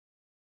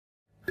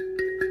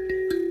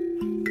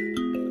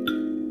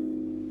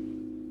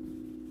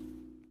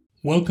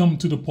Welcome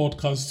to the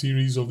podcast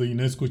series of the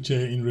UNESCO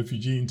Chair in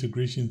Refugee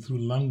Integration through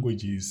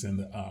Languages and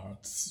the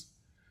Arts.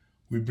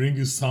 We bring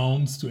you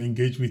sounds to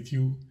engage with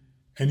you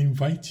and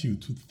invite you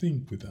to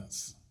think with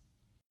us.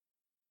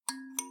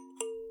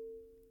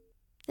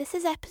 This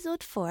is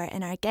episode 4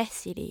 in our guest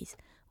series,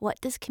 What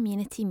Does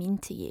Community Mean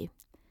to You?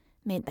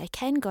 Made by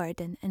Ken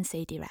Gordon and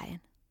Sadie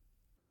Ryan.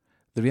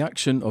 The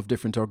reaction of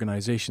different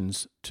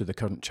organisations to the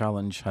current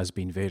challenge has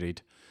been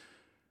varied.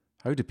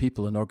 How do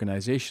people and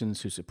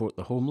organisations who support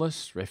the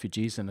homeless,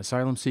 refugees and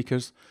asylum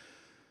seekers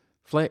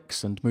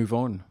flex and move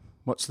on?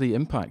 What's the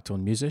impact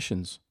on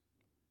musicians?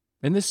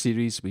 In this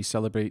series, we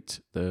celebrate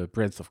the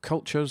breadth of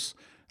cultures,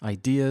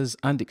 ideas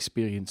and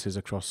experiences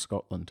across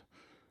Scotland,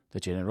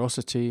 the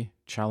generosity,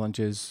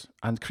 challenges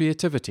and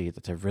creativity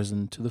that have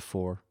risen to the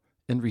fore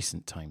in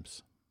recent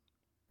times.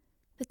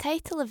 The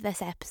title of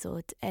this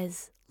episode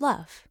is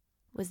Love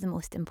Was the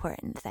Most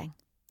Important Thing.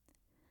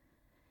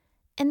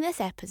 In this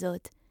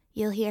episode,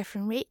 you'll hear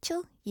from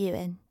Rachel,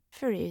 Ewan,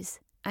 Firuz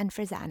and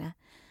Farzana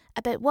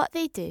about what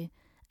they do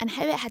and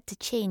how it had to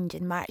change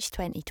in March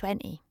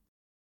 2020.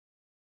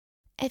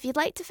 If you'd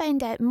like to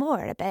find out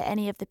more about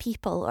any of the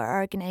people or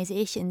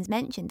organisations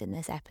mentioned in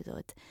this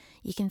episode,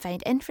 you can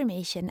find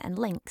information and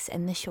links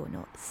in the show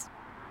notes.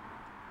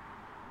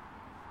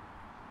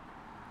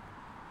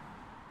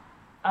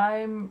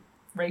 I'm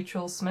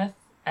Rachel Smith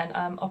and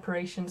I'm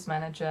Operations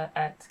Manager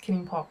at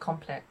Kinning Park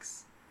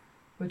Complex,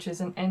 which is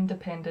an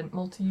independent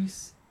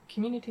multi-use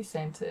community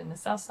centre in the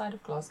south side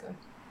of Glasgow.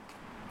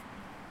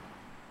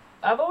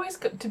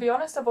 To be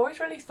honest, I've always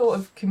really thought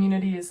of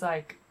community as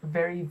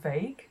very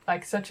vague,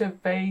 such a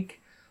vague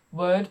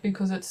word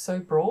because it's so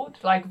broad.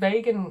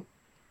 Vague, and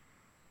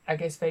I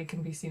guess vague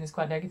can be seen as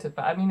quite negative,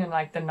 but I mean in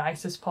the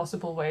nicest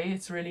possible way.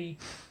 It's really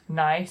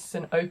nice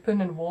and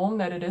open and warm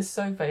that it is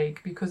so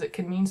vague because it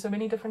can mean so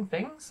many different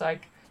things.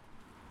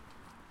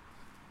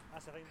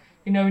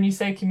 When you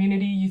say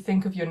community, you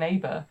think of your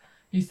neighbour.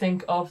 You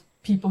think of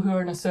people who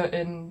are in a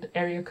certain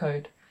area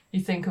code. You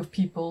think of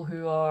people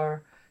who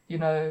are,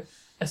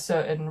 a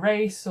certain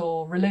race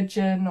or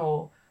religion,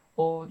 or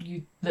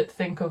you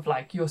think of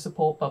your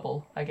support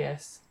bubble, I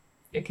guess.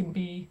 It can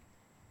be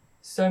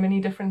so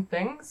many different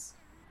things.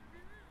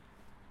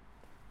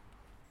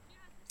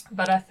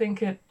 But I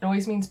think it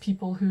always means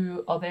people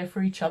who are there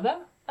for each other,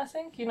 I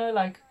think,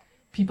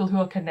 people who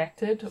are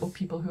connected or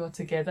people who are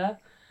together,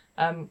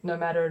 no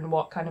matter in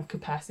what kind of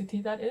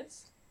capacity that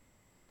is.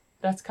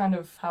 That's kind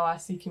of how I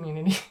see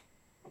community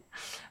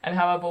and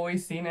how I've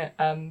always seen it.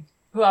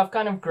 I've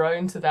kind of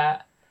grown to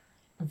that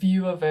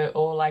view of it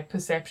or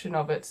perception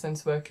of it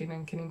since working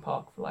in Kinning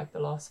Park for the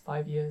last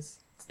 5 years.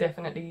 It's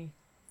definitely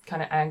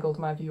kind of angled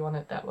my view on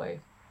it that way.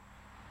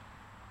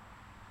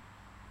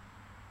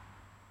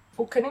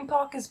 Well, Kinning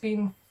Park has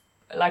been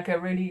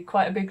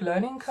quite a big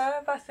learning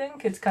curve, I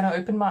think. It's kind of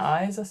opened my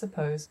eyes, I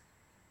suppose.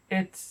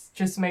 It's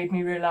just made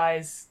me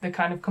realise the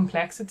kind of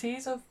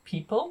complexities of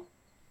people.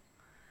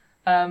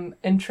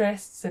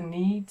 Interests and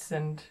needs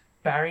and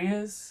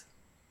barriers,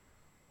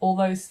 all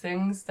those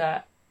things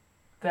that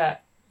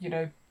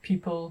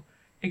people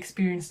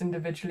experience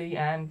individually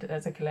and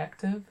as a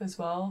collective as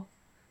well.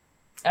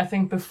 I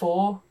think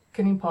before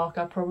Kinning Park,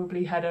 I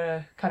probably had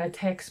a kind of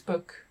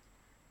textbook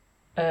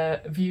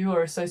view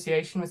or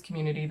association with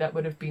community that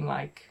would have been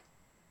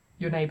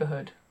your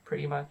neighbourhood,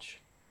 pretty much.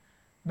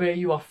 Where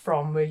you are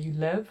from, where you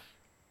live,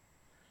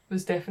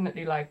 was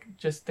definitely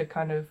just the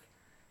kind of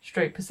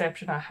straight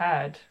perception I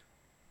had.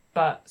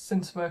 But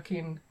since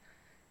working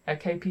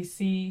at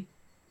KPC,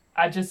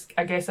 I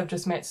guess I've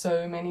just met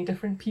so many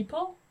different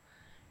people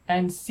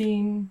and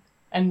seen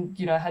and,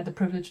 had the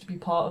privilege to be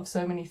part of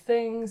so many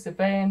things,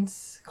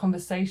 events,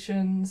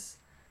 conversations,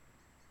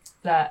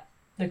 that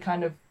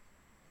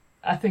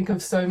I think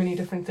of so many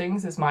different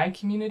things as my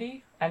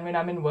community. And when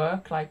I'm in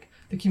work,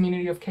 the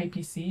community of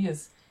KPC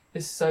is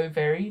so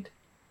varied.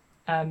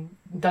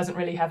 Doesn't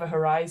really have a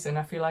horizon.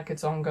 I feel like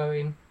it's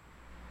ongoing.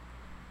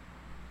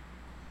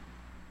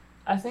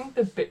 I think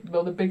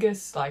the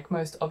biggest,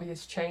 most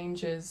obvious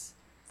change is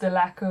the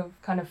lack of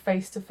kind of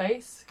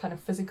face-to-face, kind of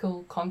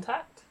physical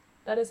contact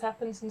that has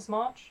happened since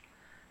March.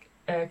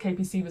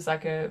 KPC was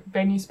a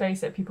venue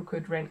space that people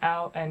could rent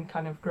out and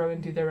kind of grow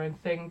and do their own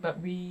thing, but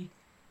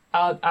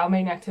our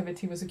main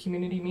activity was a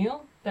community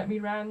meal that we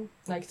ran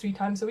 3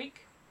 times a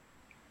week,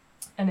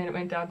 and then it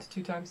went down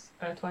to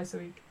twice a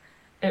week.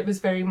 It was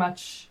very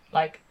much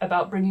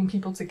about bringing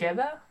people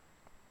together,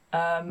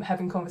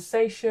 having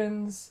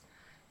conversations,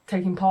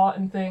 taking part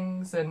in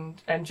things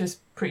and just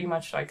pretty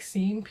much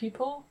seeing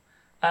people.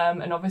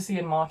 And obviously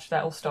in March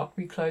that all stopped.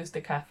 We closed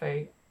the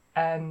cafe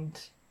and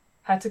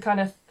had to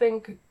kind of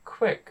think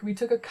quick. We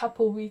took a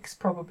couple weeks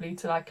probably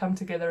to come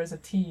together as a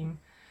team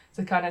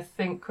to kind of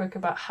think quick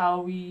about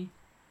how we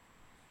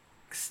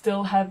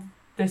still have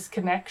this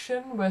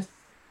connection with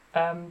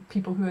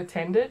people who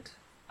attended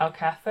our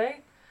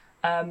cafe,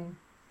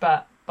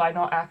 but by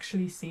not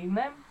actually seeing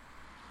them.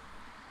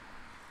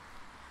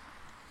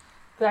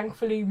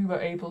 Thankfully, we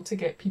were able to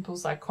get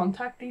people's like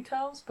contact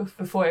details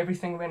before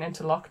everything went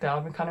into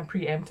lockdown. We kind of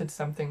preempted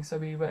something, so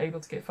we were able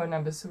to get phone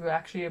numbers. So we were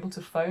actually able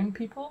to phone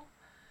people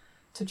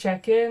to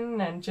check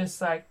in and just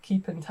like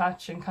keep in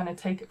touch and kind of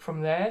take it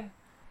from there.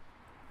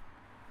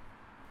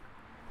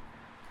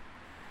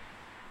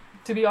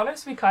 To be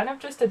honest, we kind of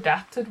just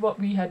adapted what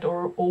we had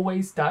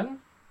always done.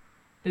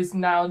 There's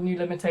now new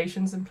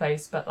limitations in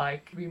place, but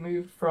like we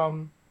moved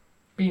from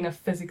being a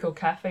physical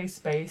cafe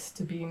space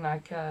to being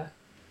like a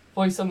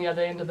voice on the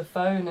other end of the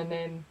phone, and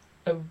then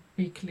a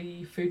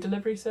weekly food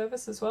delivery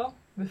service as well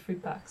with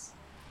food packs.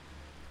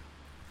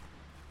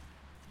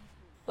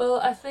 Well,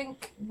 I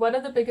think one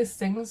of the biggest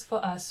things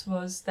for us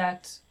was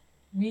that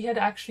we had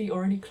actually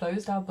already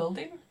closed our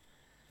building.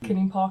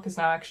 Kinning Park is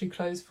now actually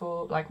closed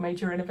for like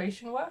major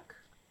renovation work.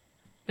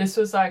 This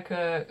was like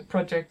a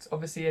project,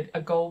 obviously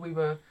a goal we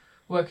were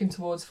working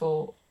towards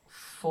for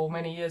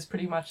many years,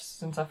 pretty much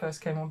since I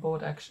first came on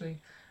board actually.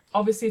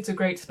 Obviously it's a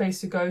great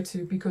space to go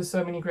to because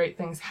so many great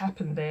things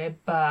happen there,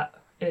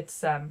 but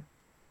it's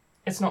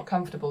not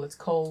comfortable, it's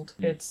cold,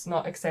 it's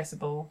not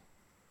accessible.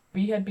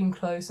 We had been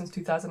closed since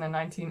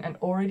 2019 and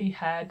already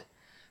had,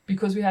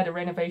 because we had a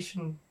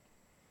renovation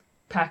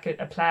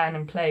a plan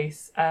in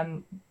place,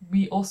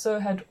 we also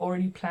had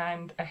already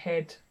planned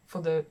ahead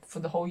for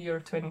the whole year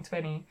of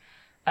 2020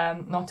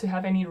 not to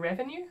have any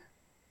revenue.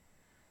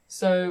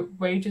 So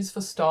wages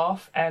for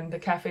staff and the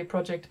cafe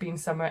project being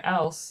somewhere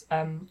else,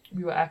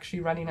 we were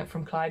actually running it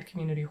from Clyde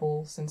Community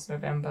Hall since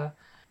November.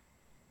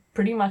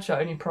 Pretty much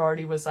our only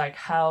priority was like,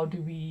 how do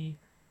we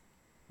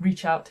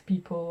reach out to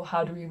people?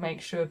 How do we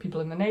make sure people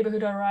in the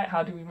neighborhood are right?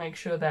 How do we make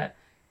sure that,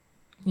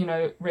 you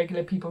know,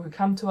 regular people who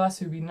come to us,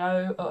 who we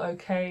know are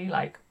okay?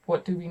 Like,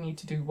 what do we need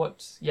to do?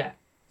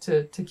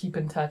 To keep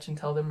in touch and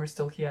tell them we're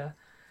still here.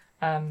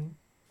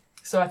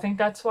 So I think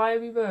that's why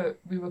we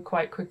were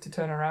quite quick to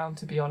turn around,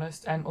 to be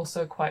honest, and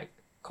also quite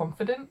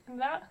confident in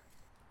that.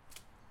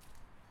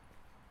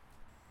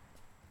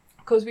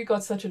 Because we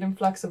got such an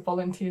influx of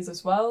volunteers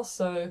as well,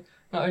 so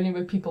not only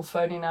were people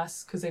phoning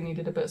us because they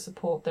needed a bit of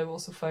support, they were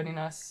also phoning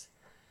us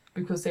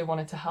because they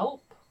wanted to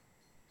help.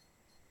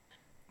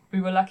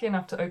 We were lucky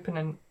enough to open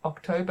in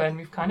October, and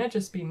we've kind of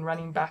just been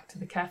running back to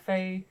the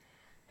cafe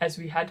as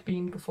we had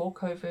been before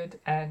COVID,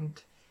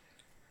 and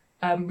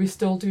we're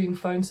still doing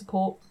phone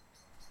support.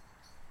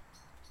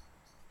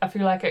 I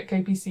feel like at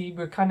KPC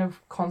we're kind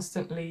of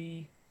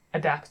constantly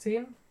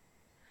adapting.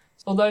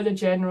 Although the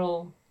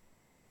general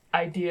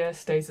idea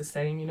stays the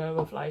same, you know,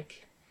 of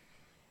like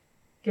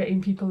getting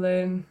people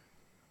in,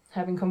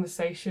 having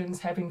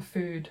conversations, having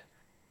food.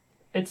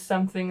 It's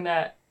something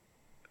that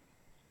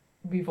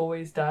we've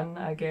always done,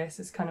 I guess.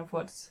 It's kind of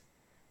what's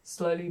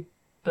slowly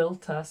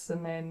built us.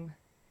 And then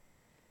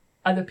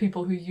other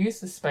people who use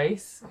the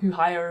space, who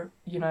hired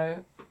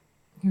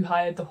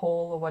the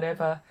hall or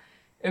whatever,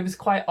 it was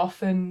quite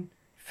often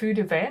food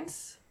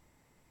events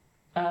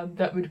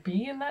that would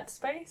be in that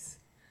space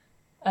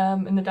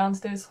in the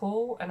downstairs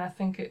hall. And I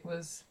think it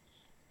was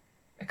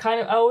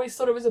I always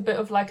thought it was a bit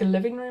of like a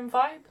living room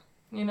vibe,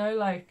 you know,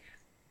 like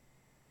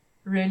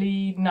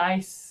really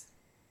nice,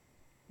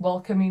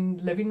 welcoming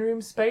living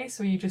room space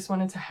where you just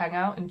wanted to hang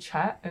out and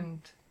chat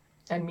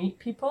and meet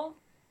people.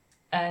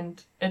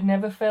 And it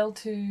never failed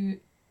to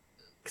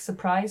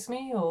surprise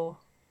me or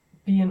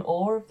be in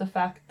awe of the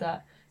fact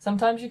that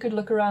sometimes you could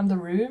look around the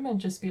room and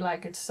just be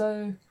like, it's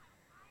so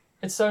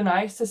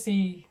nice to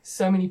see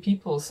so many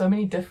people, so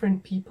many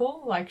different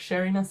people like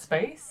sharing a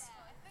space.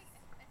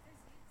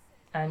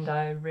 And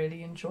I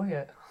really enjoy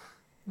it.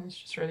 It's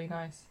just really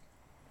nice.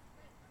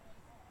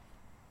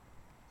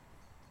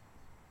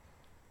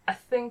 I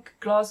think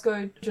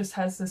Glasgow just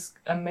has this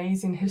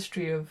amazing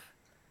history of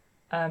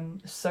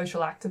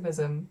social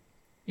activism.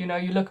 You know,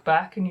 you look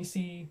back and you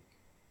see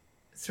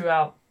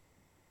throughout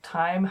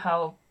time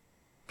how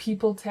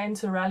people tend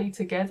to rally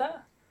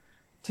together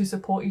to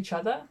support each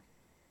other.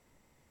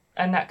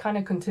 And that kind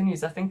of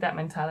continues. I think that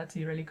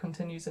mentality really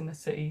continues in the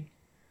city.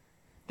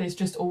 There's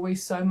just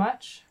always so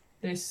much.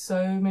 There's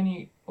so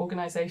many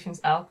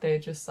organizations out there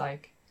just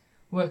like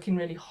working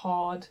really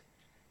hard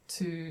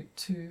to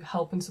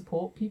help and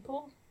support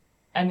people.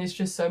 And there's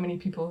just so many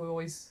people who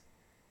always,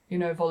 you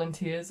know,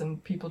 volunteers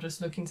and people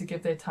just looking to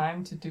give their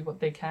time to do what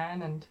they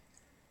can. And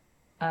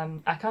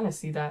I kind of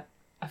see that.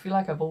 I feel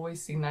like I've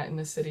always seen that in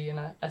the city, and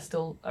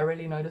I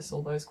really notice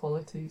all those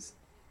qualities.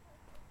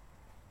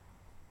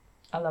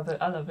 I love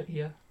it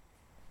here.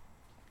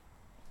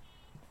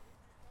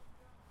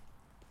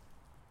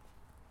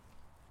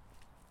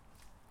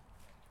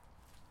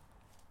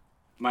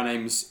 My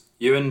name's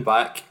Ewan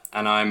Back,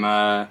 and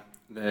I'm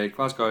the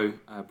Glasgow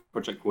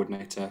project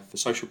coordinator for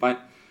Social Bite.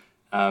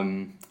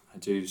 I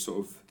do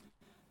sort of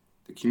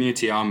the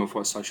community arm of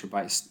what Social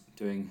Bite's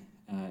doing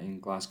in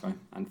Glasgow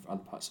and for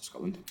other parts of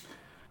Scotland.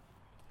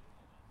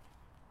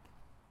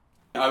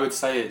 I would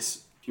say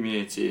its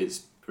community is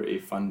pretty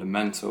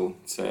fundamental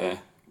to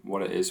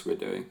what it is we're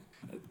doing.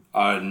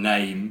 Our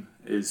name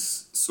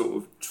is sort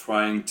of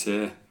trying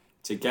to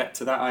get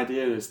to that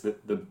idea. Is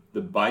that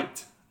the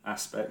bite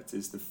aspect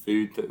is the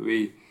food that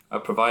we are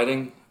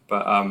providing,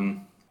 but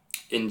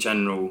in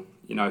general,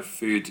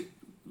 food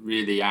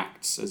really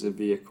acts as a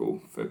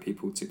vehicle for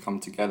people to come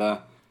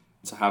together,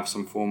 to have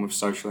some form of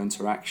social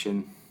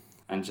interaction,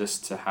 and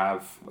just to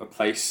have a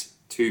place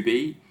to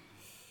be.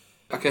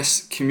 I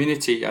guess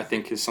community, I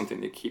think, is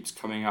something that keeps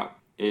coming up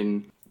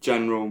in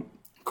general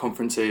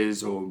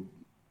conferences or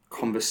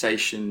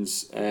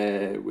conversations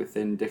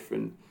within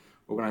different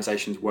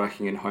organisations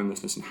working in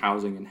homelessness and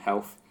housing and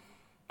health.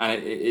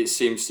 And it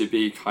seems to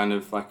be kind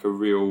of like a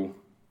real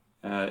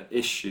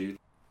issue.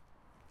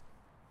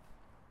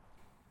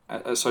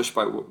 At Social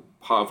Bite,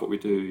 part of what we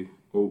do,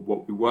 or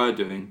what we were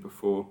doing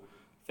before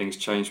things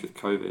changed with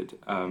COVID,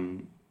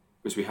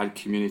 was we had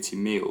community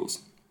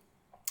meals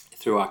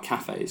through our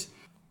cafes.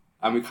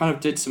 And we kind of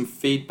did some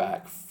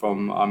feedback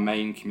from our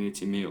main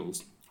community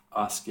meals,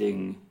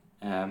 asking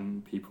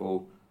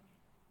people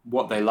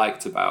what they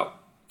liked about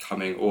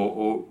coming,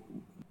 or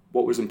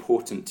what was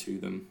important to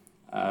them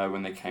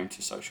when they came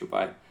to Social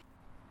Bite.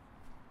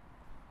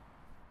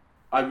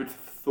 I would have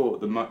thought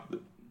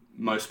that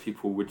most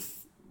people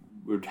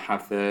would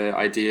have the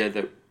idea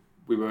that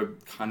we were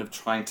kind of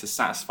trying to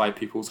satisfy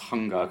people's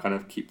hunger, kind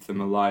of keep them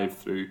alive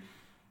through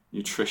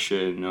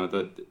nutrition, or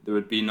that there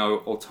would be no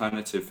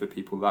alternative for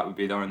people. That would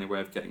be their only way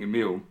of getting a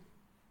meal.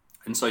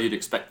 And so you'd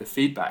expect the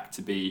feedback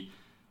to be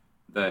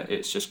that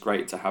it's just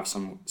great to have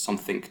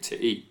something to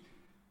eat.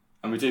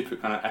 And we do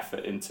put kind of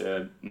effort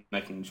into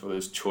making sure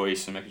there's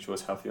choice and making sure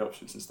there's healthy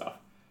options and stuff.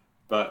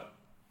 But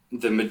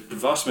the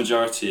vast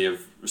majority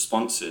of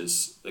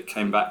responses that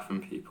came back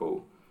from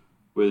people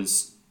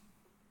was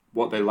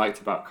what they liked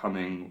about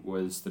coming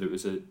was that it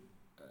was a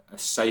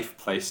safe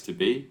place to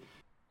be.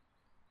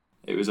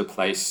 It was a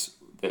place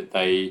that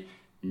they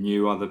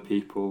knew other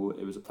people.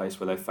 It was a place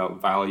where they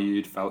felt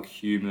valued, felt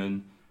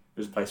human. It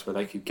was a place where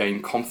they could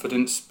gain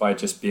confidence by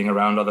just being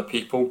around other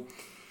people.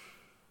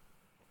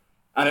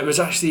 And it was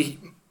actually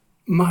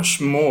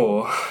much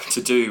more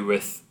to do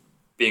with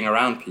being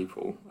around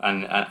people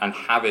and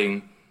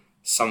having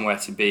somewhere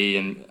to be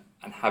and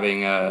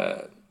having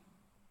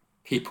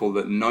people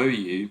that know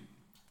you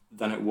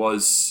than it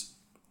was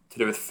to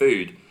do with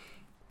food.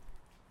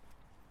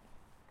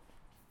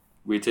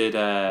 We did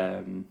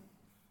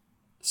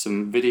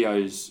some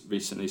videos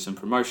recently, some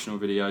promotional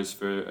videos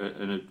for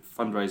a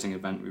fundraising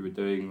event we were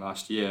doing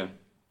last year.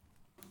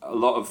 A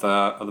lot of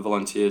the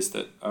volunteers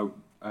that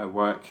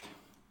work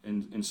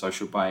in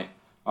Social Bite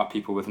are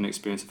people with an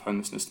experience of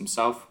homelessness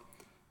themselves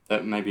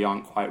that maybe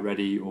aren't quite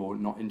ready or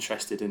not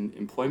interested in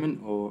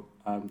employment or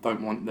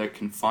don't want the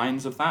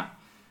confines of that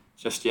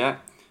just yet,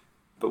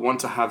 but want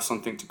to have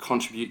something to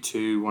contribute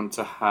to, want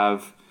to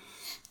have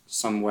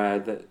somewhere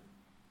that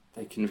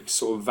they can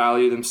sort of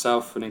value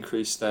themselves and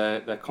increase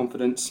their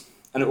confidence.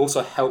 And it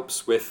also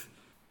helps with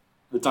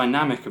the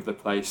dynamic of the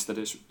place that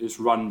is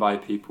run by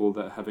people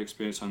that have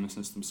experienced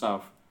homelessness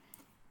themselves.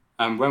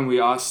 And when we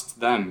asked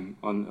them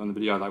on the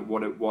video like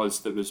what it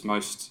was that was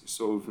most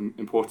sort of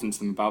important to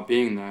them about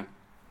being there,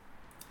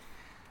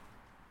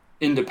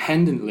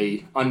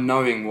 independently,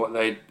 unknowing what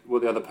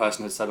the other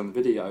person had said on the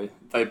video,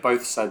 they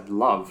both said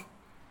love.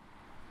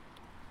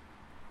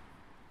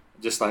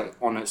 Just like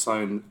on its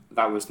own,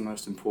 that was the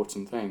most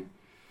important thing.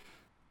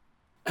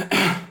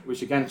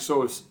 Which again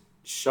sort of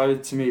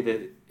showed to me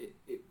that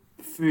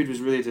food was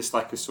really just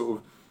like a sort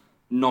of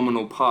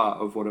nominal part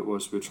of what it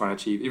was we were trying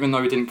to achieve. Even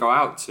though we didn't go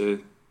out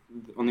to,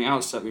 on the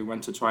outset we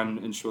went to try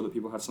and ensure that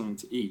people had something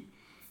to eat.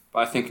 But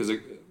I think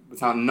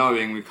without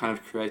knowing, we kind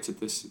of created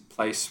this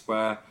place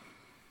where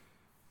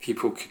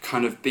people could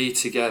kind of be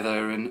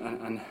together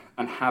and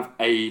have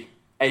a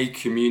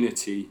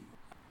community.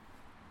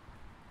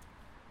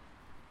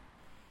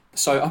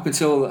 So up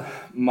until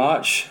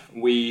March,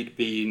 we'd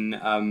been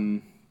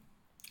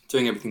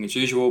doing everything as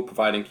usual,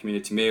 providing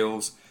community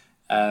meals.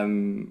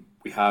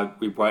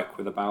 We work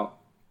with about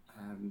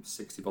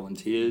 60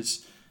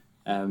 volunteers.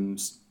 A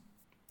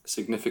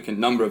significant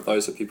number of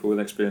those are people with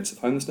experience of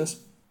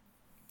homelessness.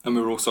 And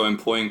we were also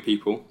employing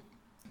people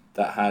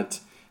that had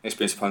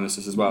experience of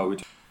homelessness as well.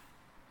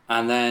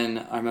 And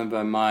then I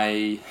remember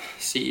my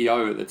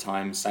CEO at the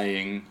time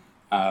saying,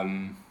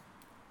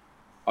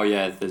 oh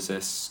yeah, there's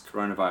this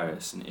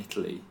coronavirus in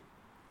Italy.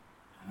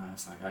 And I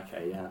was like,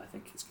 okay, yeah, I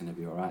think it's going to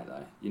be all right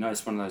though.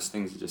 It's one of those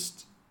things that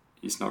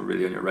it's not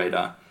really on your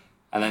radar.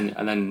 And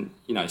then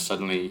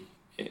suddenly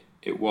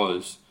it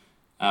was.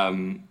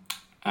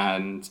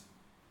 And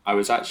I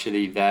was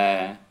actually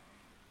there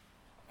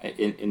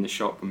in the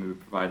shop when we were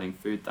providing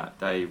food that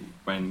day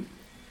when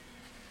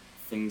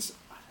things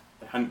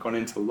hadn't gone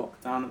into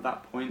lockdown at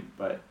that point,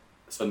 but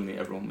suddenly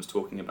everyone was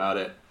talking about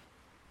it.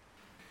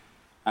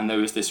 And there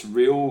was this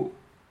real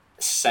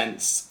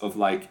sense of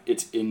like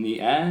it's in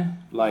the air,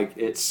 like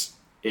it's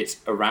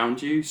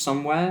around you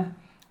somewhere,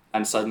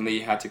 and suddenly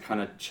you had to kind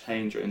of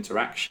change your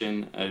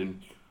interaction.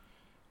 And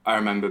I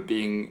remember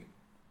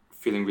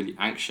feeling really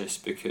anxious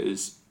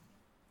because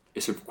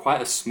it's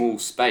quite a small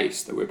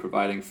space that we're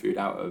providing food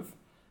out of,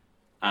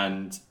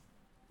 and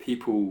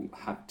people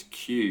had to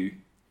queue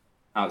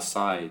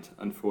outside,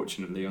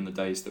 unfortunately, on the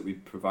days that we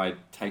provide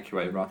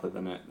takeaway rather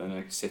than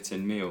a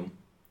sit-in meal.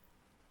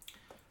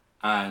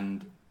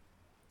 And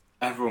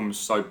everyone was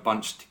so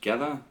bunched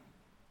together,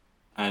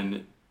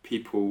 and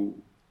people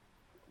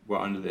were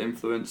under the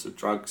influence of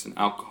drugs and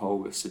alcohol,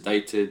 were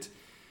sedated,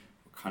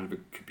 kind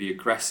of could be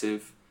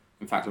aggressive.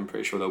 In fact, I'm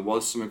pretty sure there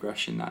was some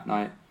aggression that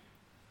night.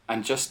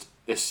 And just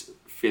this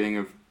feeling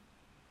of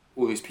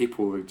all these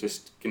people were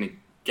just going to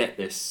get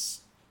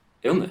this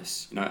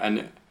illness, you know,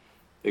 and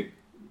the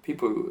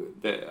people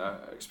that are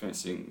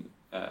experiencing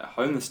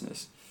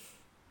homelessness,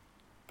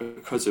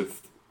 because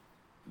of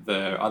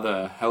their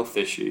other health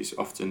issues,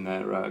 often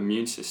their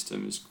immune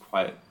system is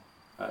quite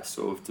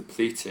sort of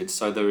depleted,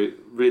 so they're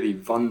really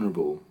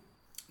vulnerable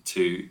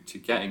to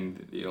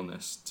getting the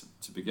illness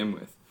to begin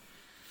with.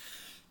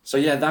 So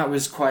yeah, that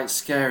was quite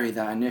scary,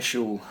 that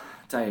initial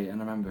day,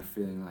 and I remember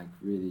feeling like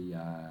really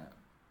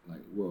like,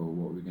 whoa,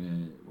 what are we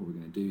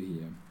gonna do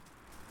here?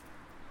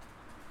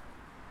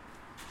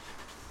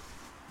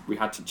 We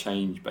had to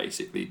change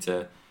basically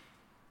to,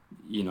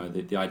 you know,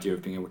 the idea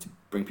of being able to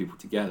bring people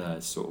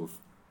together sort of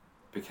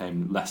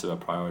became less of a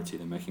priority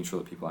than making sure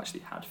that people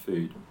actually had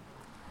food.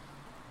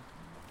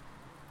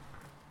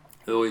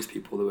 There were all these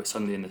people that were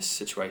suddenly in this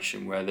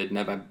situation where they'd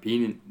never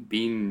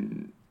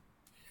been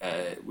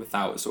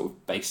without sort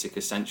of basic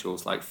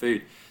essentials like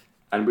food.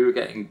 And we were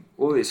getting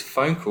all these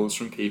phone calls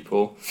from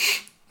people,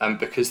 and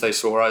because they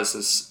saw us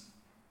as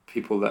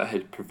people that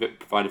had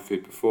provided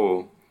food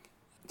before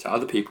to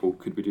other people,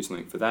 could we do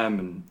something for them?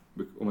 And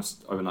we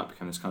almost overnight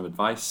became this kind of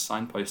advice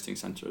signposting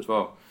centre as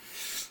well.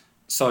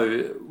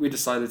 So we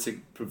decided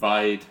to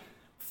provide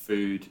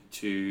food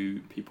to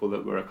people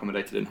that were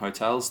accommodated in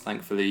hotels.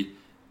 Thankfully,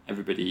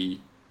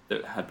 everybody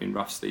that had been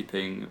rough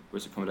sleeping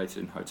was accommodated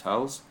in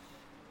hotels.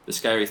 The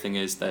scary thing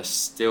is they're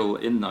still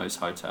in those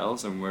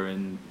hotels, and we're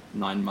in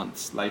 9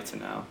 months later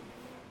now.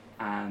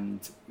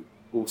 And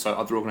also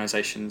other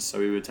organisations, so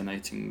we were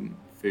donating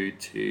food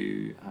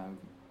to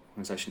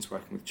organisations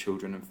working with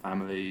children and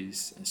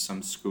families,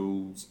 some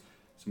schools,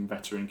 some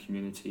veteran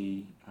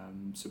community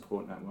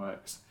support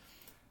networks,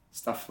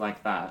 stuff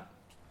like that.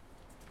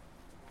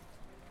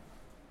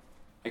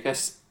 I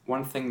guess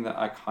one thing that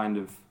I kind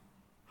of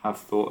have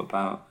thought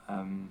about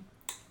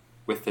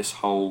with this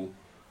whole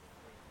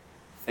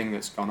thing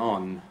that's gone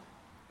on,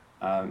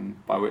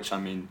 by which I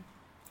mean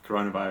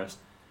coronavirus,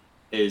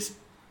 is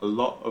a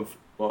lot of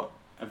what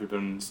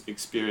everyone's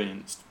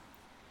experienced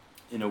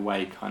in a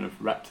way kind of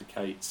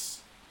replicates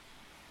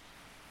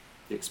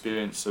the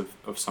experience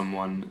of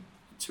someone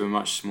to a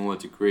much smaller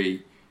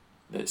degree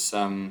that's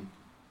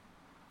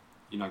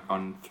you know,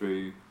 gone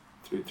through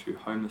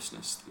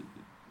homelessness.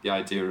 The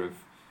idea of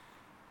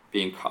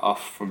being cut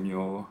off from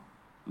your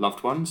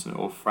loved ones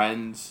or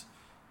friends,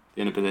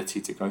 the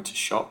inability to go to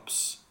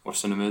shops or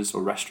cinemas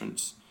or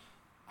restaurants,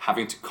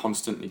 having to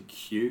constantly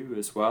queue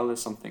as well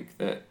is something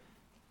that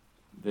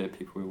the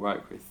people we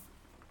work with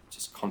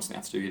just constantly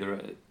have to do, either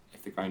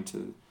if they're going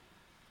to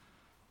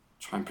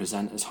try and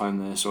present as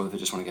homeless or if they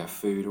just want to get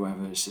food or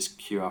whatever. It's just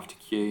queue after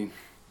queue.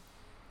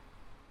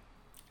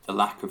 The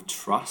lack of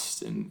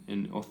trust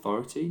in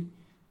authority.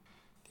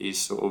 These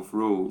sort of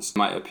rules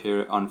might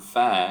appear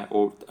unfair,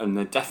 and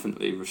they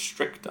definitely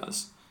restrict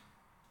us.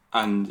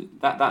 And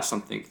that's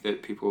something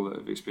that people that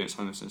have experienced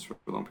homelessness for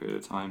a long period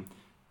of time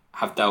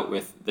have dealt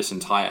with this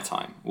entire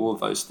time. All of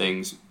those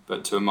things,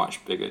 but to a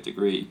much bigger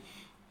degree,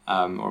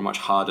 or a much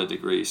harder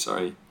degree,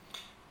 sorry.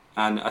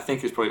 And I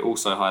think it's probably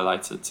also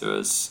highlighted to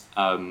us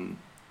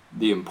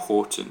the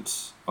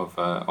importance of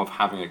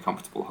having a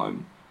comfortable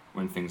home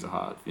when things are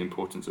hard, the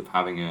importance of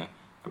having a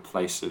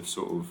place of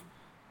sort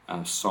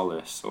of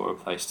solace, or a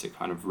place to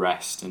kind of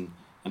rest and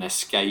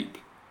escape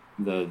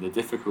the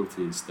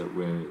difficulties that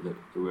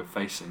we're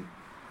facing.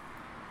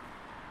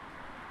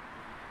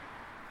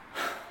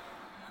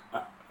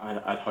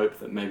 I'd hope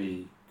that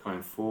maybe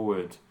going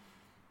forward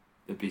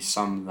there'd be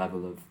some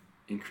level of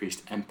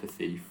increased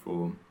empathy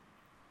for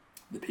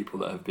the people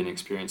that have been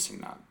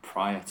experiencing that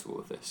prior to all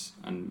of this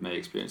and may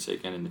experience it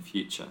again in the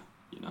future.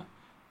 You know,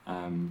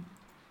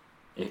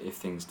 if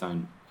things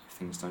don't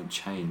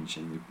change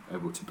and we're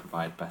able to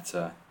provide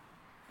a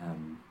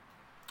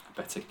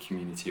better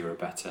community or a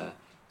better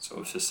sort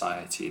of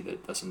society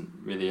that doesn't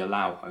really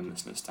allow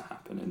homelessness to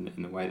happen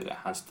in the way that it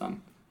has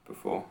done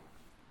before.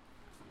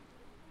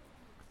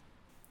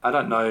 I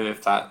don't know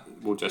if that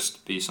will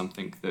just be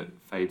something that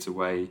fades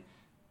away,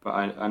 but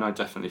I know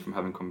definitely from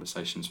having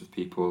conversations with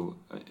people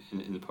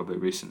in the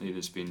public recently,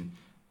 there's been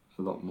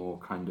a lot more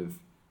kind of,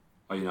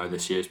 oh, you know,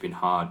 this year's been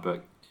hard, but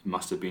it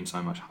must have been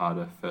so much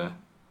harder for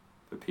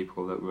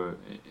people that were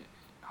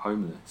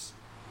homeless.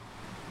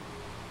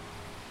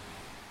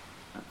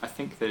 I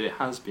think that it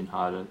has been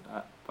harder,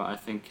 but I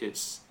think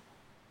it's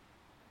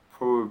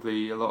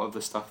probably a lot of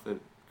the stuff that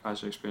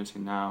guys are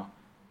experiencing now,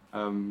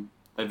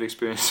 they've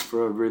experienced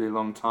for a really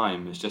long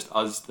time. It's just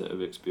us that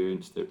have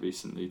experienced it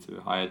recently to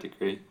a higher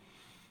degree.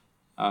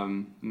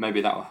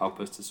 Maybe that will help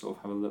us to sort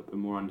of have a little bit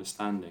more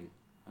understanding.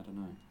 I don't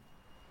know.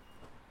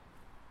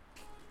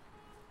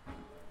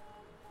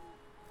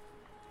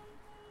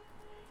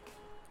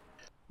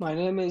 My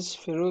name is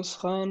Firoz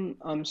Khan.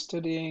 I'm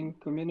studying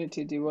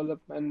community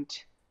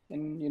development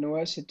in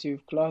University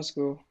of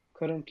Glasgow,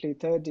 currently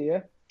third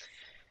year.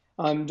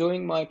 I'm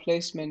doing my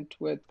placement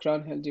with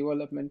Crown Hill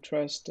Development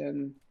Trust,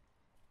 and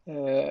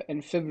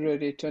in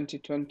February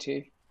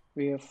 2020,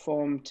 we have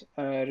formed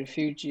a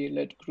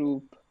refugee-led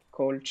group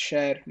called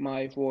Share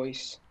My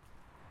Voice.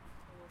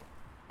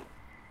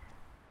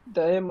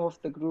 The aim of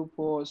the group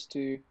was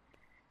to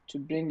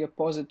bring a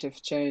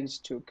positive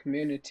change to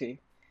community,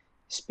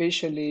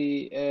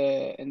 especially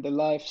in the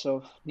lives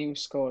of New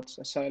Scots,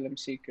 asylum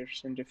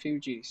seekers and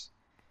refugees.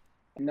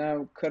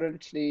 Now,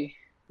 currently,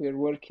 we're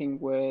working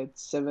with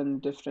 7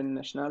 different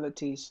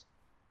nationalities: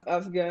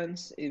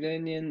 Afghans,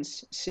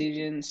 Iranians,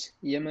 Syrians,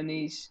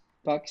 Yemenis,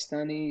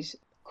 Pakistanis,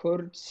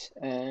 Kurds,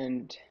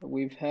 and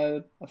we've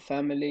had a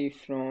family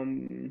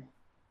from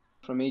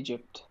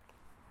Egypt.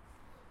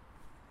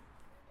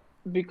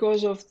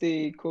 Because of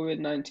the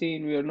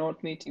COVID-19, we are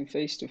not meeting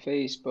face to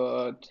face,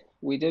 but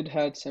we did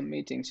had some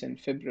meetings in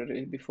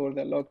February before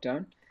the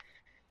lockdown.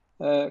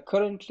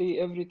 Currently,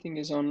 everything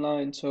is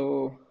online.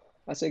 So,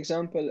 as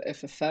example,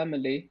 if a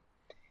family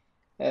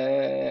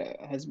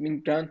has been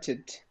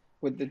granted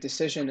with the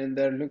decision and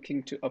they're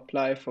looking to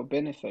apply for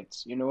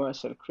benefits,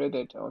 universal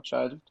credit or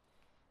child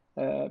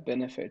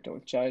benefit or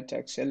child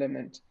tax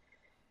element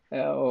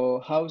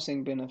or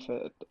housing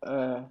benefit,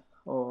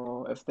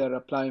 or if they're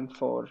applying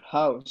for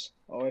house,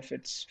 or if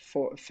it's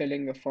for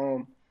filling a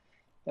form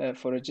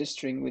for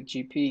registering with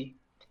GP.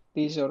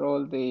 These are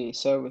all the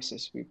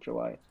services we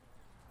provide.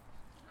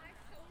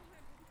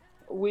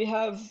 We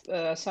have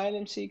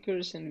asylum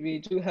seekers and we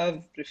do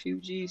have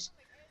refugees,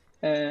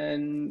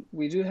 and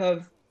we do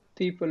have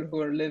people who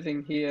are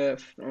living here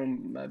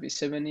from maybe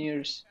 7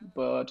 years,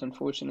 but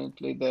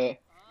unfortunately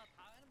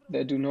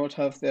they do not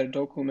have their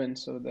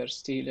documents, so they're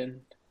still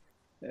in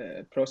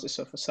process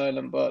of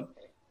asylum. But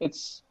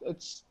it's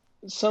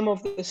some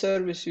of the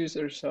service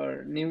users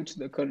are new to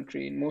the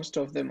country, and most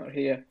of them are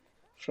here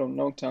from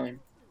long time.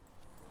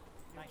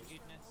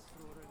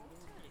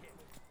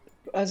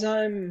 As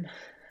I'm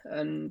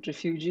a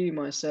refugee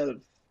myself,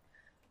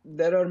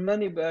 there are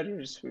many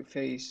barriers we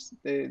face.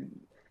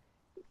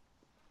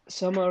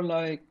 Some are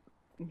like,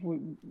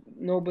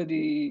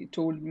 nobody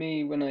told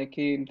me when I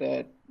came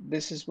that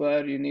this is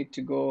where you need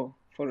to go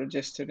for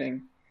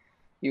registering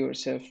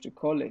yourself to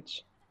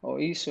college or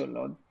ESOL,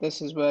 or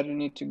this is where you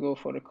need to go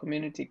for a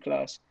community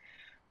class.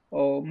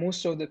 Or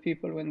most of the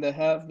people, when they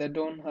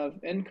don't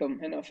have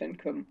enough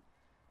income,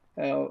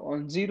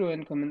 on zero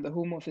income, and the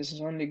Home Office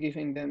is only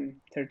giving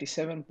them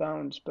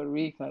 £37 per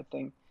week, I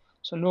think.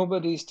 So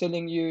nobody is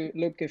telling you,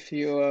 look, if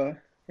you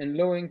are in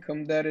low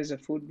income, there is a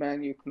food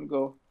bank you can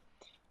go.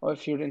 Or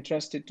if you're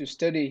interested to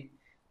study,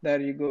 there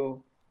you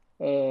go.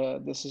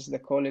 This is the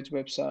college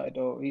website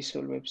or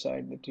ESOL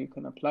website that you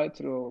can apply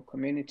through, or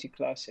community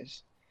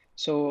classes.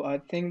 So I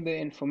think the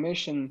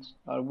information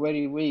are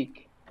very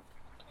weak.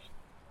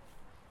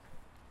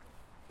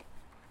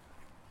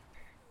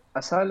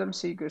 Asylum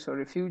seekers or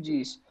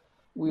refugees,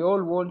 we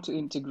all want to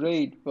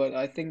integrate, but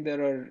I think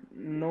there are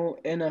no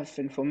enough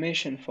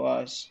information for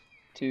us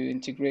to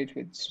integrate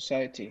with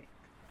society.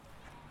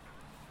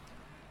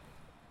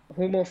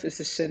 Home Office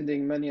is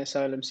sending many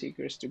asylum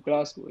seekers to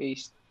Glasgow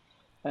East,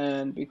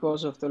 and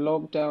because of the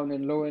lockdown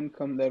and low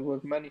income, there were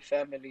many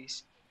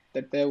families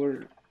that they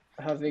were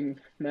having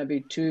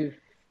maybe two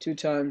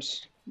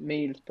times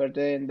meals per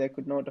day, and they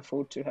could not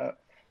afford to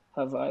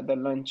have either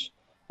lunch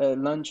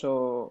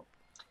or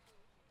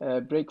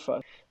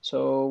breakfast.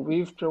 So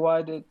we've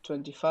provided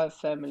 25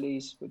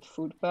 families with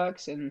food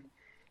packs, and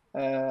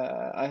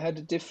I had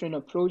a different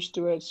approach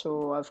to it.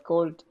 So I've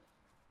called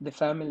the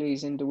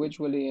families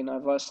individually and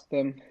I've asked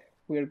them,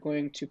 we're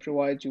going to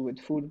provide you with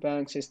food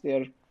banks. Is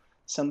there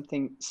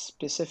something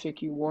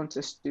specific you want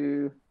us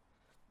to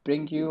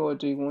bring you, or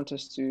do you want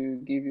us to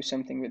give you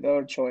something with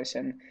our choice?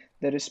 And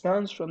the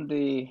response from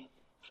the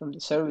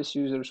service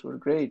users were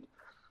great.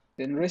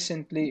 Then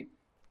recently,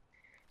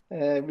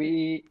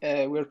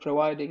 we're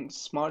providing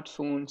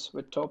smartphones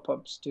with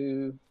top-ups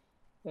to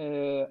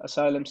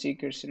asylum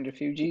seekers and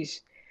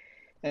refugees,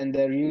 and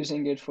they're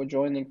using it for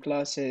joining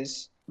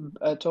classes.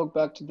 I talk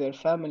back to their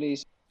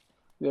families.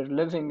 We're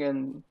living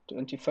in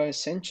 21st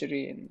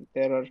century, and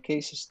there are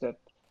cases that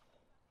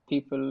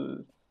people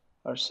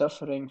are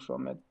suffering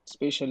from it,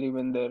 especially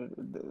when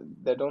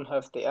they don't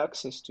have the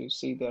access to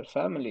see their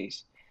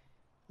families.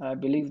 I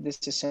believe this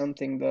is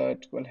something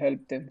that will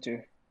help them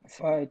to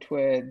fight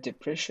with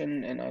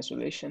depression and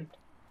isolation.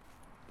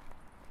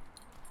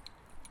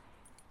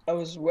 I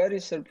was very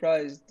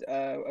surprised.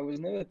 I was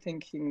never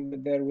thinking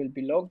that there will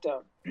be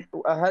lockdown.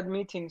 I had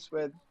meetings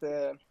with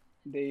the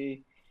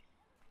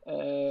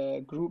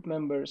group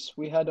members.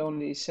 We had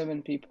only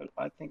 7 people,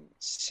 I think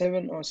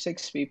 7 or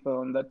 6 people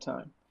on that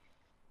time.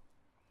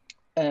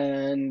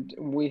 And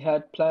we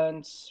had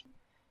plans,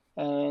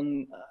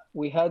 and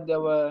we had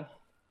our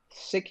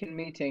second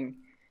meeting,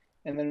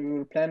 and then we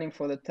were planning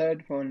for the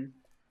third one,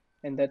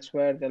 and that's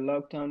where the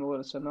lockdown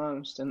was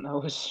announced, and I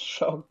was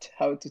shocked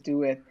how to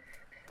do it.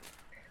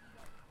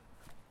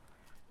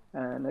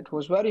 And it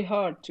was very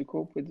hard to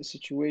cope with the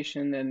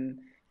situation, and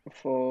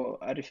for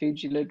a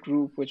refugee-led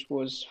group which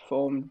was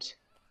formed,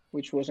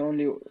 which was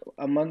only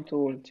a month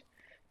old,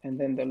 and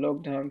then the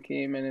lockdown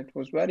came, and it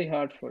was very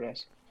hard for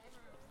us.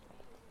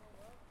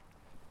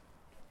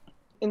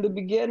 In the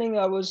beginning,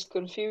 I was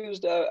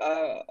confused.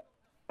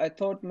 I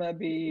thought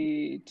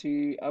maybe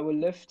I will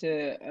lift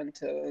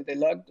until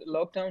the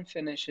lockdown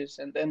finishes,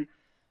 and then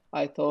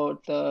I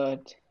thought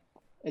that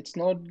it's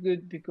not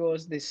good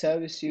because the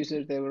service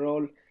users, they were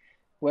all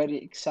very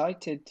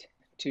excited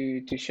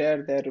to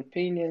share their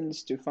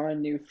opinions, to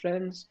find new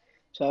friends.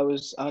 So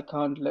I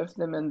can't leave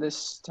them in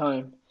this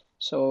time.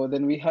 So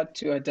then we had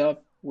to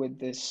adapt with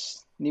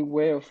this new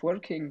way of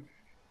working.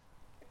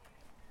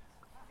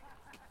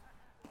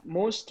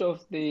 Most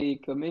of the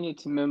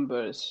community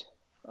members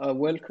are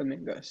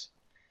welcoming us,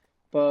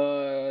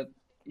 but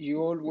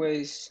you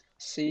always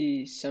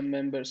see some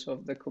members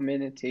of the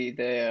community,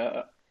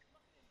 they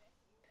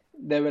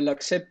will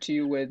accept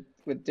you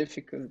with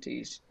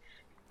difficulties.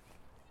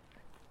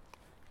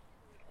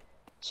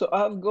 So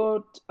I've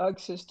got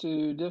access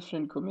to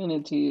different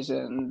communities,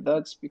 and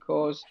that's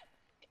because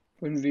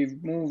when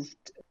we've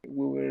moved,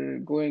 we were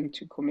going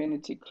to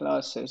community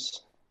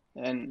classes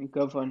and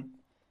Govan,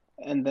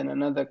 and then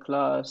another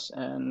class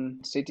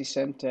and city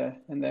centre,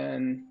 and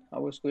then I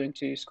was going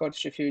to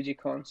Scottish Refugee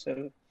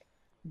Council,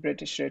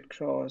 British Red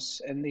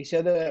Cross, and these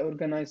other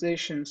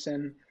organizations,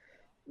 and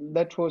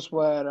that was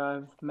where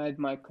I've made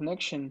my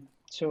connection.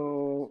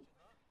 So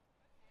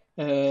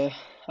I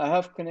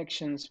have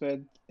connections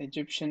with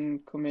Egyptian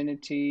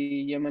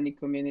community, Yemeni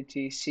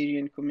community,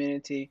 Syrian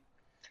community,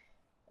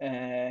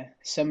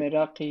 some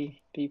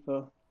Iraqi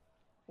people,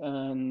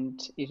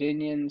 and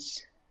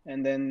Iranians,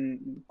 and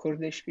then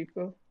Kurdish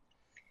people.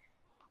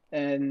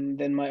 And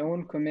then my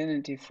own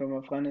community from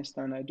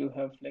Afghanistan, I do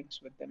have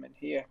links with them in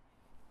here.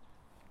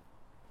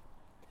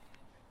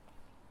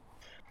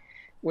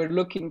 We're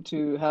looking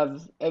to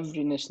have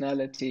every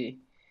nationality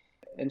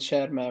and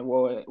share my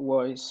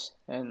voice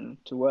and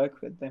to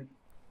work with them.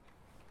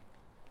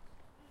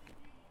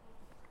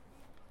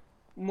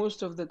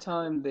 Most of the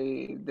time,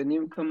 the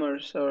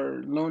newcomers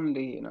are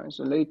lonely and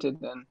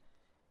isolated,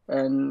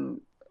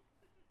 and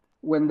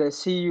when they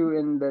see you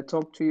and they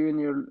talk to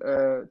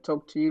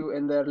you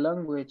in their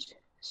language,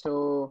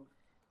 so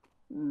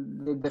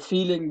the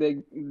feeling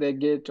they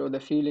get, or the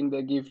feeling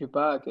they give you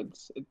back,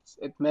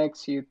 it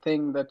makes you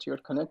think that you're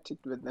connected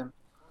with them.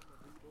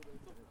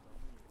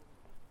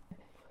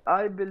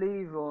 I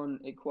believe on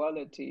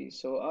equality,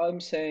 so I'm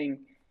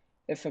saying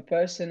if a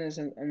person is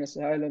an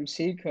asylum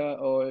seeker,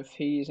 or if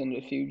he's a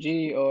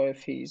refugee, or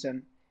if he's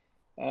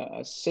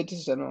a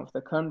citizen of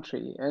the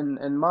country, and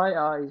in my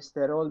eyes,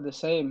 they're all the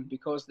same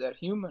because they're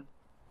human.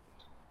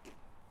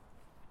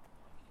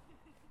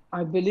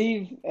 I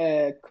believe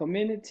a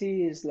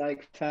community is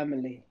like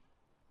family.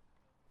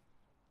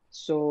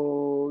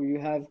 So you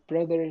have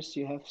brothers,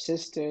 you have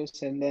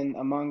sisters, and then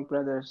among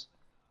brothers,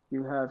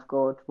 you have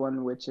got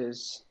one which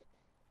is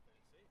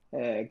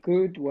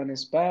good, one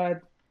is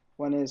bad,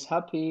 one is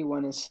happy,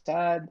 one is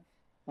sad,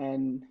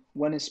 and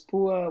one is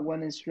poor,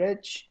 one is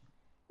rich.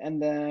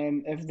 And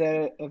then if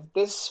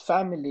this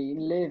family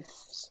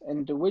lives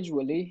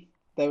individually,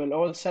 they will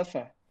all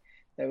suffer.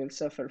 They will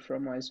suffer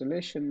from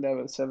isolation, they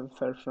will suffer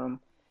from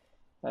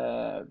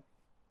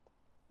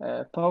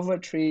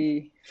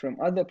poverty, from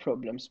other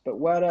problems. But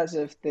whereas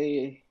if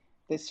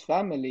this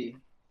family,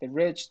 the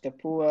rich, the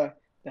poor,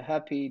 the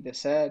happy, the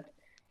sad,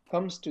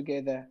 comes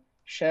together,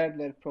 share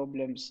their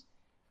problems,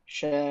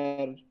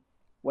 share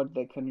what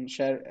they can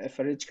share. If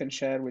a rich can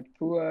share with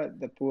poor,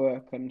 the poor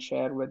can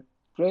share with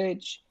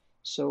rich.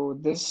 So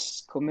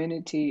this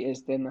community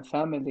is then a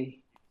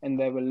family, and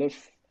they will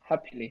live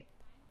happily.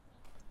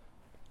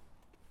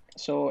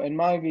 So in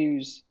my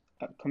views,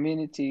 a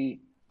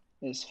community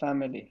is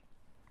family.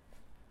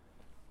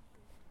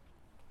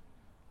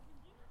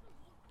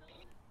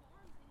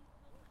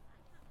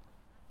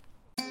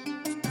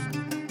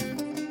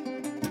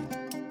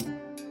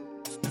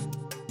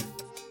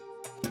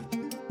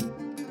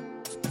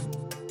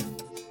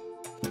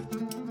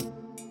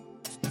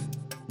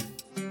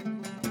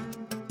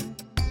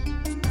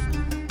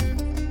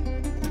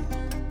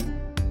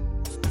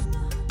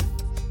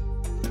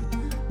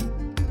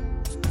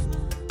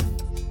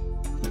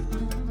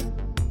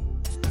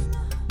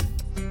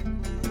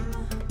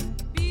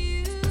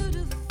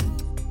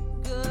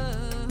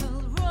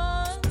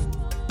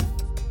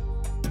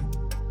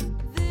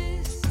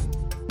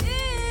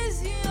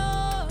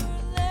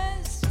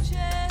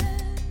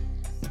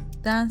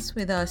 Dance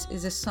With Us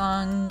is a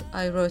song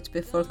I wrote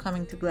before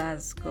coming to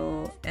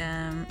Glasgow.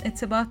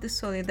 It's about the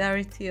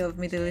solidarity of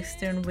Middle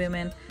Eastern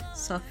women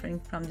suffering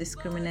from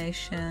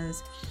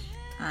discriminations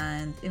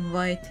and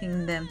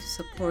inviting them to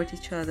support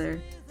each other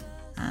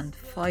and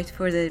fight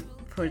for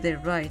their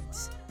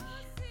rights.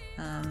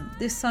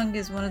 This song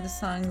is one of the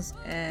songs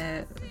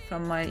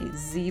from my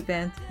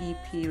Z-Bent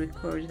EP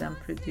recorded and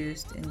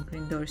produced in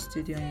Green Door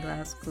Studio in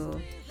Glasgow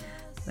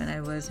when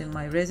I was in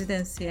my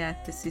residency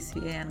at the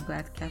CCA and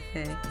Glad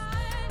Cafe.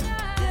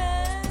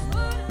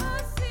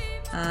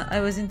 I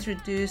was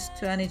introduced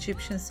to an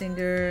Egyptian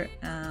singer.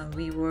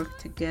 We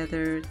worked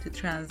together to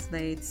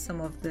translate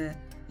some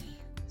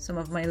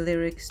of my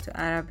lyrics to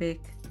Arabic.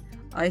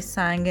 I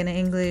sang in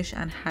English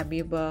and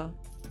Habiba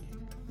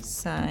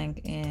sang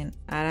in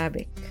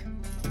Arabic.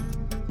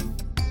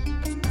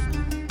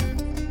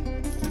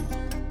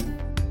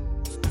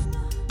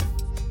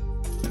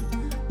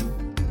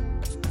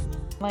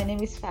 My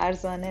name is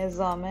Farzaneh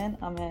Zaman.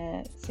 I'm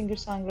a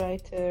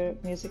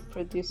singer-songwriter, music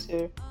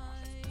producer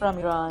from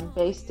Iran,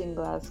 based in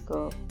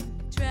Glasgow.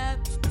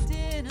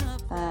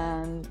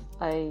 And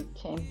I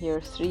came here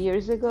 3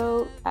 years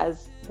ago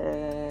as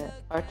an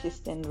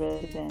artist in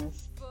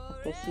residence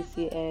at the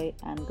CCA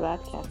and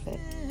Glad Cafe.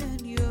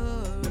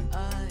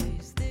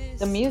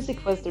 The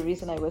music was the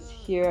reason I was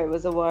here. I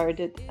was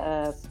awarded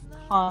a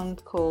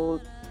fund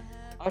called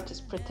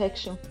Artist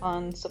Protection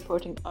Fund,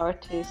 supporting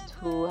artists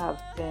who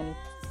have been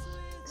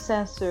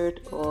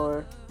censored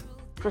or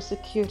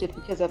prosecuted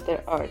because of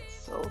their art.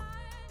 So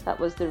that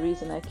was the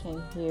reason I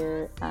came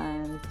here.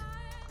 And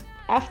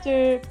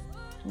after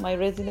my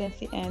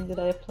residency ended,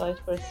 I applied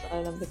for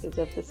asylum because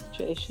of the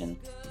situation,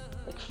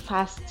 like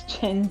fast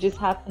changes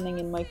happening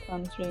in my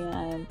country,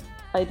 and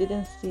I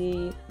didn't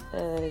see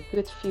a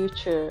good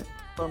future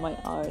for my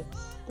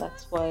arts.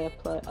 That's why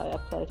I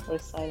applied for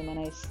asylum and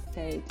I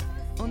stayed.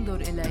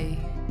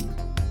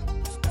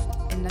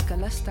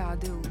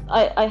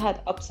 I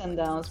had ups and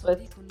downs,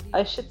 but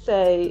I should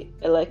say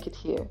I like it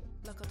here.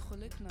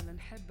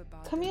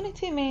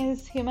 Community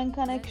means human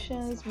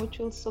connections,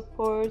 mutual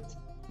support.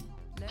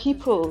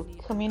 People,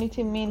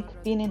 community means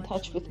being in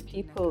touch with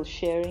people,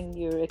 sharing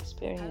your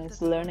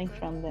experience, learning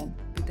from them.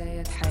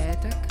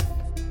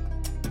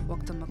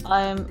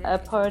 I'm a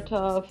part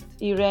of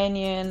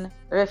Iranian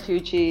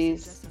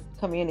refugees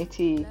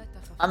community.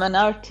 I'm an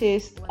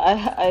artist.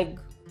 I'm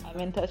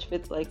in touch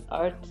with like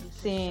art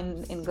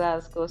scene in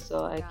Glasgow,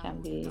 so I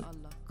can be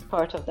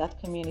part of that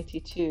community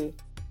too.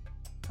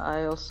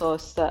 I'm also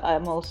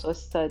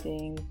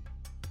studying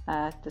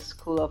at the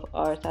School of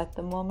Art at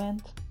the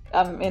moment.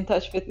 I'm in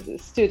touch with the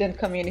student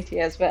community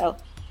as well.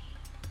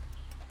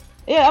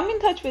 Yeah, I'm in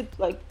touch with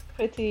like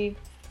pretty,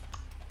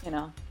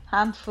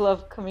 handful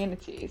of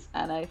communities,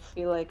 and I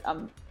feel like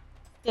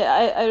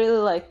I really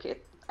like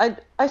it.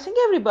 I think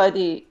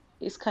everybody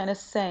is kind of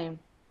same.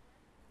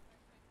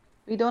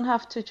 We don't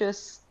have to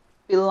just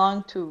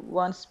belong to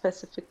one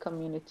specific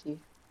community.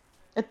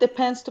 It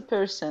depends to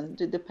person,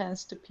 it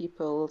depends to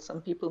people. Some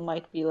people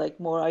might be like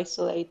more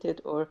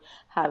isolated or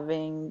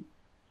having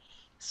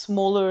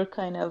smaller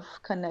kind of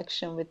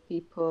connection with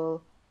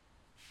people.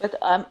 But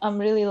I'm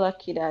really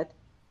lucky that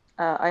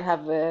I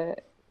have a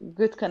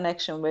good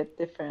connection with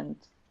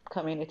different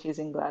communities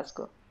in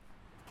Glasgow.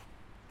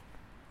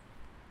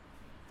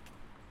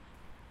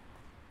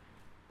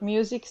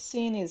 Music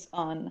scene is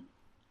on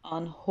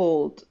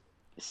hold.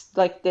 It's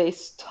like they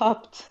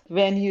stopped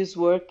venues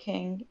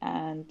working,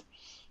 and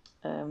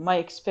my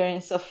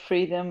experience of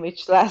freedom,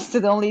 which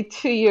lasted only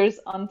 2 years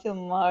until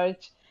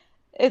March,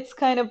 it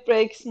kind of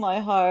breaks my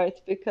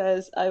heart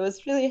because I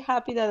was really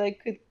happy that I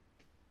could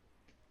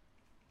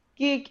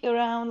gig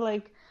around,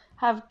 like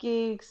have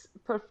gigs,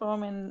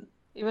 perform in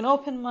even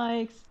open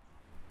mics.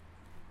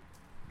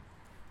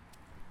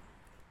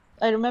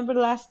 I remember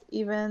last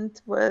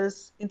event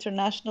was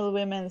International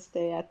Women's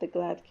Day at the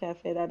Glad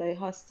Cafe that I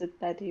hosted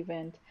that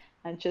event,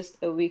 and just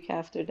a week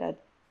after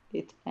that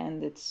it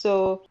ended.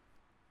 So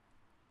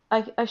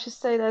I should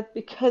say that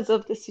because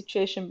of the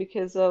situation,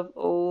 because of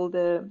all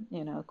the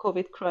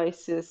COVID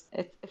crisis,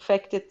 it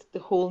affected the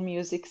whole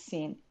music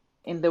scene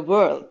in the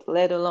world,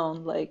 let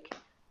alone like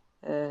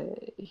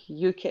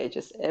UK.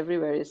 Just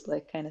everywhere is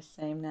like kind of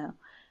same now.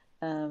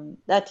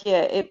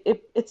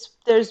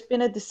 There's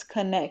been a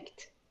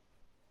disconnect.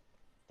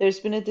 There's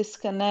been a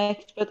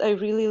disconnect, but I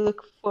really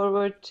look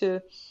forward to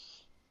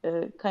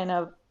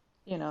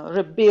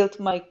rebuild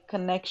my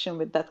connection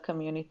with that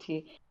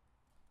community.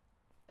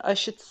 I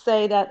should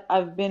say that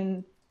I've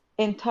been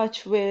in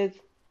touch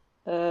with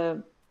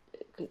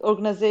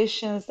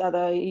organizations that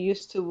I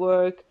used to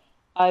work.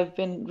 I've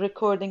been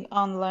recording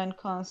online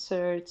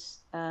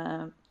concerts,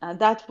 and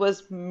that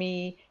was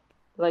me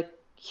like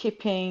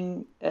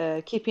keeping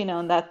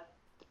on that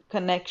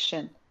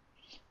connection.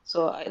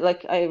 So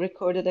I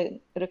recorded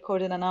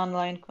an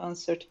online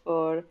concert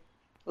for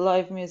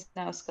Live Music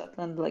Now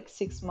Scotland like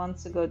 6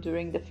 months ago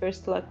during the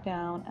first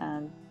lockdown,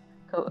 and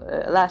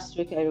last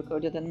week I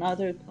recorded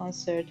another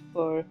concert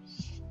for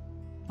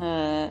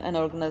an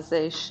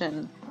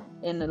organization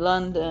in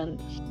London.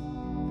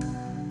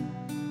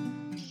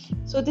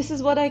 So this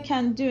is what I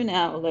can do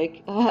now.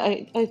 Like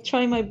I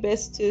try my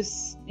best to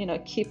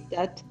keep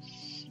that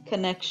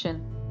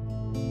connection.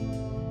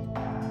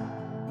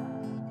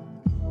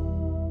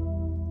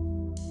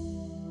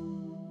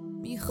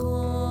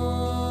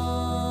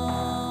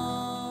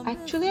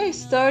 Actually, I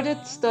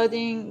started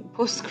studying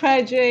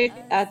postgraduate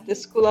at the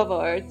School of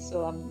Art,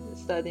 so I'm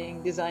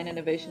studying design,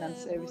 innovation, and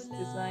service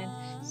design.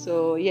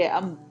 So yeah,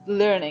 I'm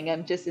learning.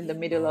 I'm just in the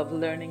middle of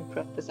learning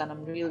process, and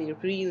I'm really,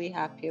 really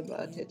happy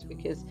about it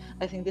because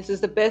I think this is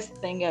the best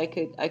thing I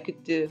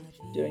could do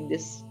during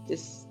this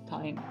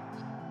time.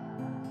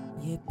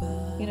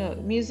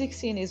 Music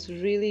scene is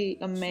really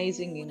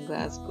amazing in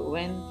Glasgow.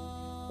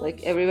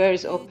 like everywhere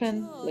is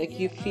open, like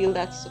you feel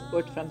that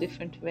support from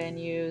different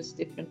venues,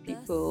 different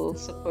people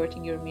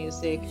supporting your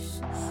music.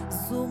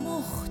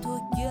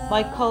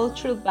 My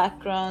cultural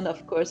background,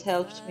 of course,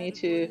 helped me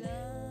to,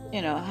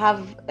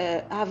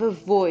 have a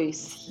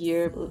voice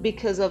here.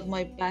 Because of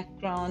my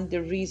background,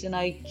 the reason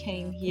I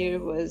came here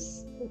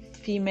was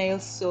female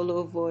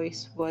solo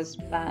voice was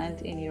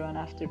banned in Iran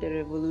after the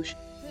revolution.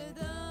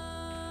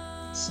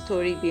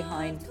 Story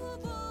behind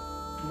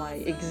my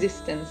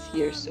existence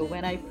here. So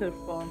when I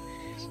perform,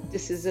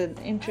 this is an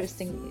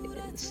interesting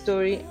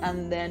story,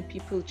 and then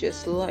people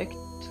just like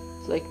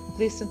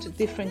listen to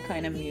different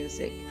kind of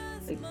music,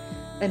 like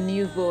a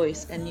new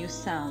voice, a new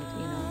sound,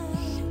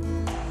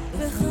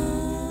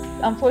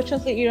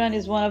 Unfortunately, Iran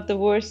is one of the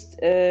worst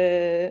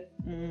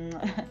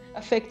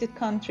affected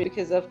countries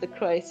because of the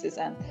crisis,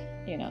 and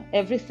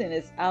everything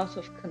is out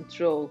of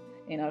control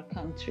in our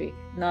country.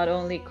 Not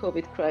only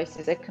COVID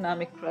crisis,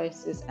 economic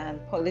crisis, and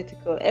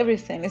political,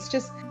 everything. It's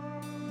just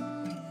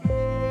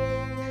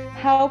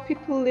how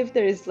people live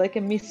there is like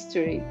a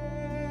mystery.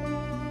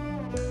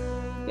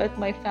 But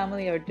my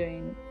family are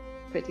doing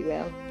pretty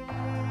well.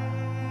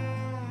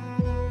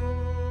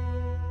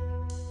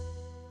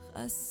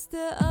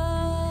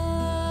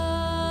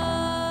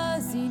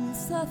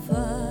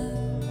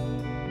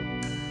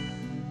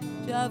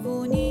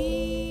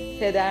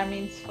 Pedar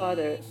means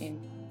father in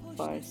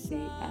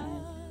Farsi,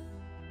 and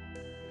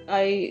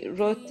I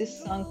wrote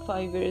this song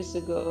 5 years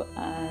ago,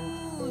 and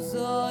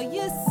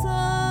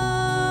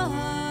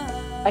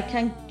I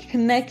can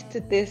connect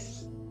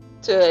this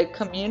to a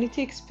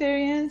community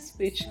experience,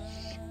 which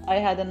I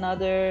had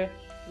another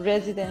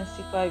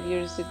residency 5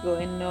 years ago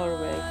in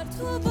Norway.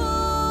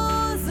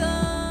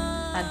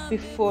 And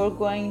before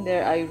going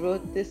there, I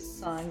wrote this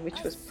song,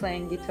 which was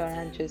playing guitar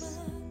and just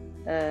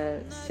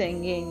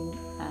singing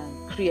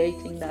and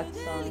creating that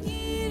song.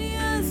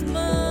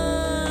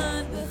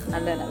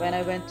 And then when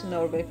I went to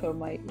Norway for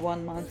my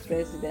 1 month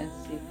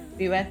residency,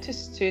 we went to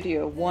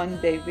studio one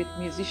day with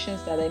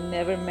musicians that I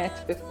never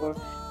met before.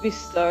 We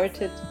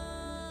started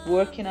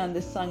working on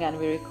the song and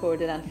we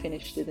recorded and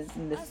finished it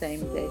in the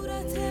same day.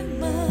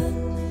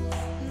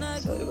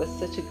 So it was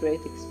such a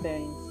great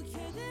experience.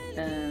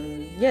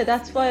 Yeah,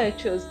 that's why I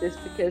chose this,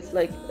 because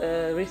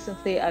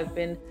recently I've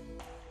been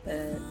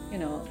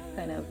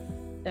kind of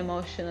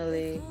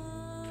emotionally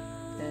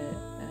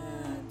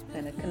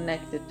kind of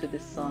connected to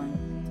this song.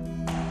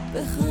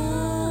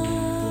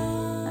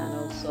 And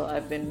also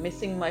I've been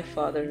missing my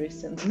father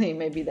recently,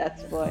 maybe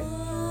that's why.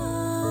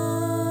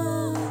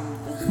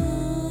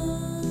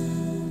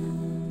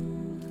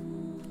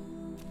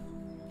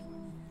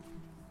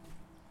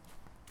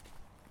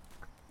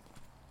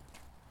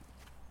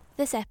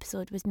 This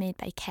episode was made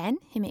by Ken,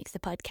 who makes the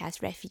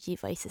podcast Refugee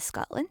Voices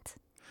Scotland.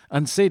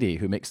 And Sadie,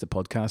 who makes the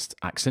podcast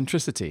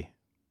Accentricity.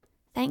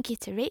 Thank you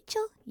to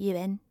Rachel,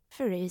 Ewan,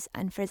 Firuz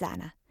and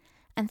Farzana.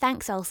 And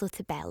thanks also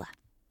to Bella.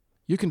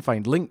 You can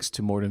find links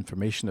to more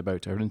information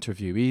about our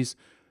interviewees,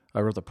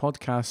 our other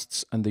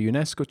podcasts, and the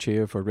UNESCO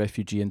Chair for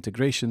Refugee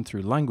Integration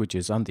through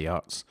Languages and the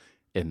Arts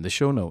in the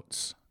show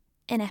notes.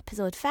 In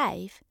episode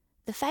 5,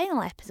 the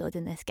final episode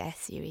in this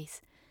guest series,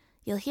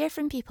 you'll hear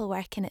from people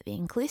working at the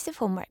Inclusive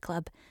Homework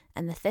Club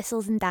and the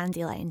Thistles and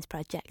Dandelions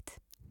project.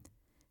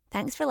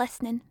 Thanks for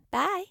listening.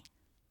 Bye.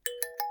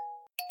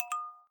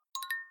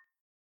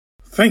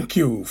 Thank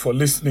you for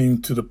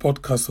listening to the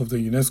podcast of the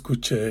UNESCO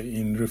Chair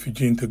in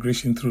Refugee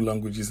Integration through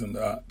Languages and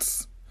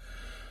Arts,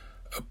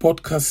 a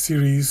podcast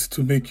series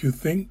to make you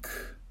think.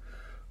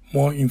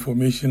 More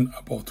information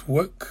about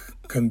work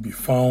can be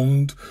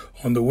found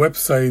on the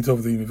website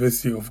of the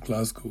University of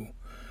Glasgow,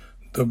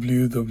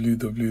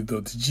 www.gla.ac.uk.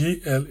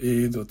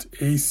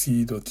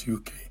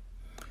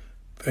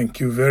 Thank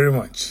you very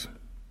much.